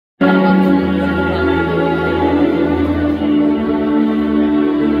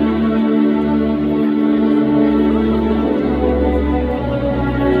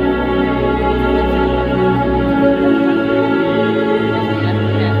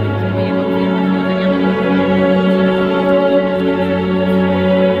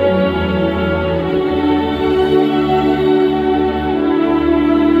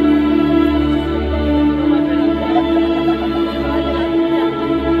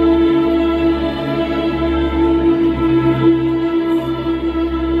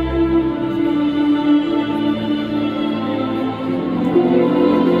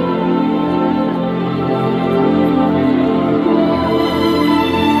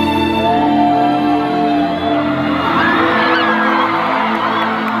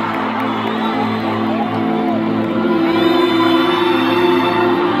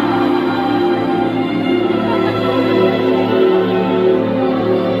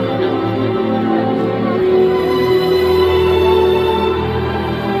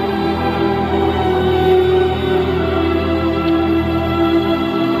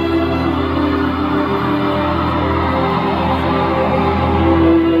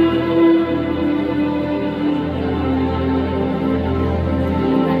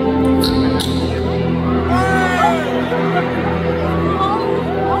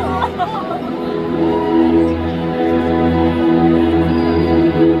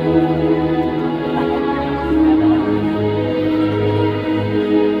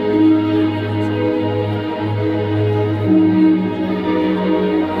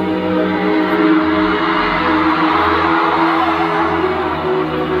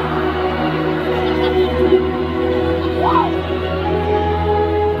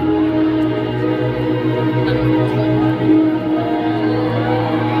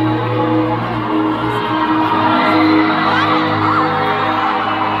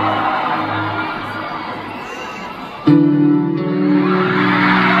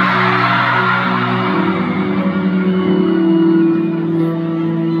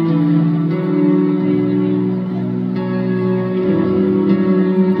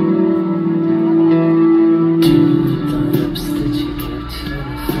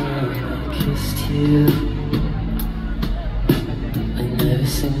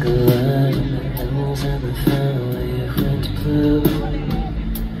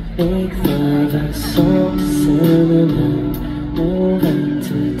Make love as soft as cinnamon. Know when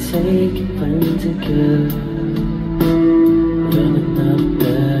to take and when to give. Running out of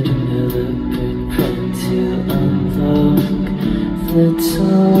bed in your liquid print to unlock the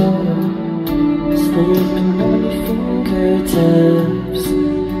door. Sleeping on your fingertips,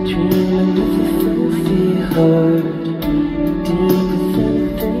 dreaming with a filthy heart. Deep within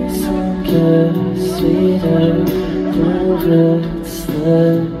a face on your sweeter velvet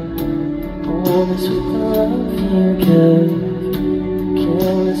slip. Almost with the love you give,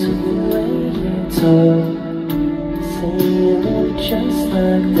 careless with the way you talk. Saying it just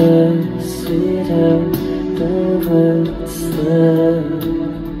like this, sweeter velvet slip.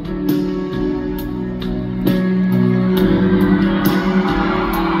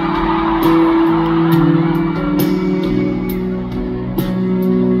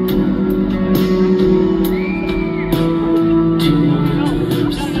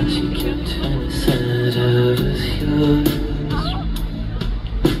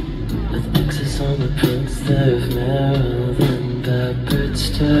 On the prints of Maryland backward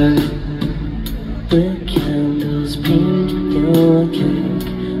stir. The candles pink, yellow cake.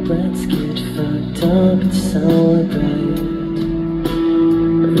 Let's get fucked up and celebrate.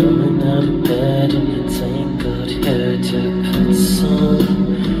 Rolling out of bed in your tangled hair to put some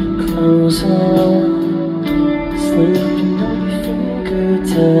clothes on. Sleeping on your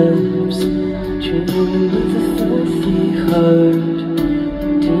fingertips, dreaming with a filthy heart.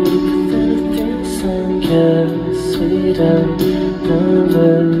 Sweeter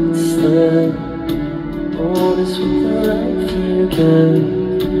velvet slip. All this with the life you give,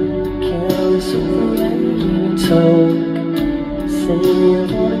 careless with the way you talk. Say you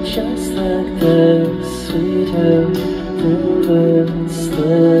want it just like this, sweeter velvet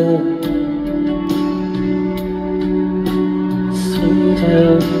slip. Sweeter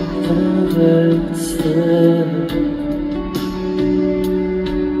velvet slip.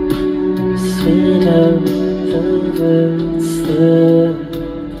 Sweeter velvet slip.